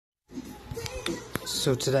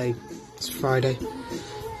So today, it's Friday,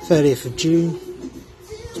 30th of June.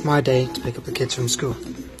 It's my day to pick up the kids from school.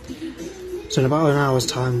 So in about an hour's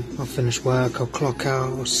time, I'll finish work, I'll clock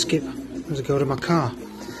out, I'll skip as I go to my car.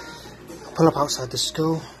 I'll pull up outside the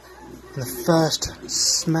school, and the first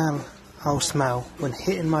smell I'll smell when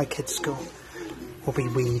hitting my kids' school will be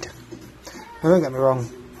weed. Now don't get me wrong,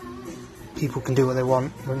 people can do what they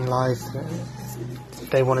want in life. If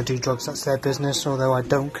they want to do drugs, that's their business, although I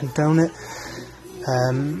don't condone it.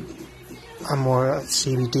 I'm more at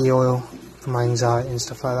CBD oil for my anxiety and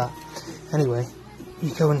stuff like that. Anyway,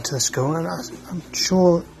 you go into the school and I'm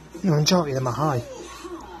sure the majority of them are high.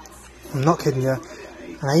 I'm not kidding you.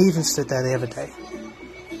 And I even stood there the other day,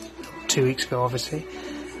 2 weeks ago obviously,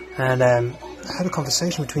 and I had a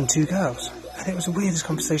conversation between two girls. And it was the weirdest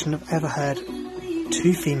conversation I've ever heard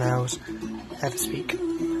two females ever speak.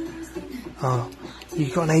 Oh,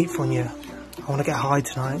 you got an 8th on you. I want to get high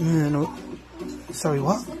tonight. No. Sorry,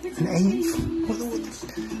 what? An 8th?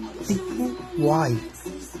 Why?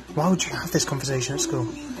 Why would you have this conversation at school?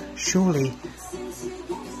 Surely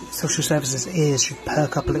social services ears should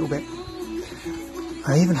perk up a little bit.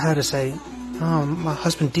 I even heard her say, oh, my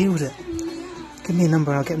husband deals it. Give me a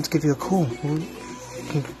number and I'll get him to give you a call. You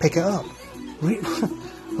can pick it up.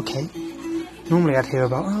 Okay. Normally I'd hear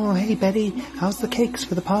about, oh, hey Betty, how's the cakes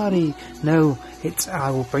for the party? No, it's,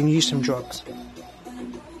 I will bring you some drugs.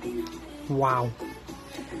 Wow.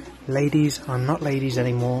 Ladies are not ladies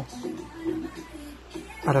anymore.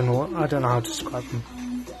 I don't know how to describe them.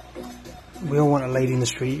 We all want a lady in the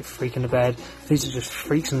street, a freak in the bed. These are just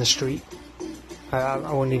freaks in the street.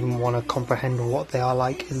 I wouldn't even want to comprehend what they are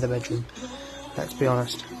like in the bedroom. Let's be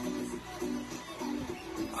honest.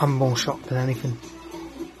 I'm more shocked than anything.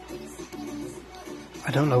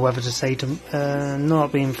 I don't know whether to say to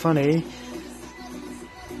not being funny,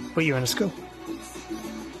 but you're in a school.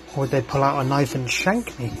 Or would they pull out a knife and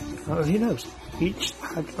shank me? Who knows? I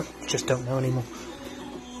just don't know anymore.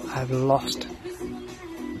 I've lost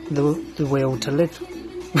the will to live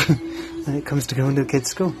when it comes to going to a kid's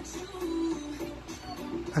school.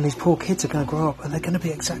 And these poor kids are going to grow up and they're going to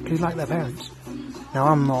be exactly like their parents. Now,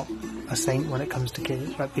 I'm not a saint when it comes to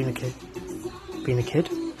kids, like being a kid, being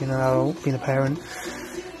an adult, being a parent.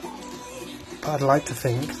 But I'd like to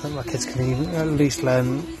think that my kids can even at least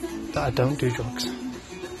learn that I don't do drugs.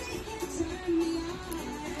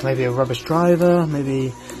 Maybe a rubbish driver, maybe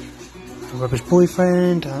a rubbish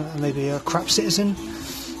boyfriend, maybe a crap citizen.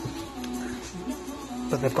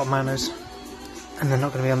 But they've got manners. And they're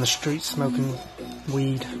not going to be on the street smoking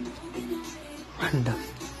weed. Random.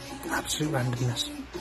 Absolute randomness.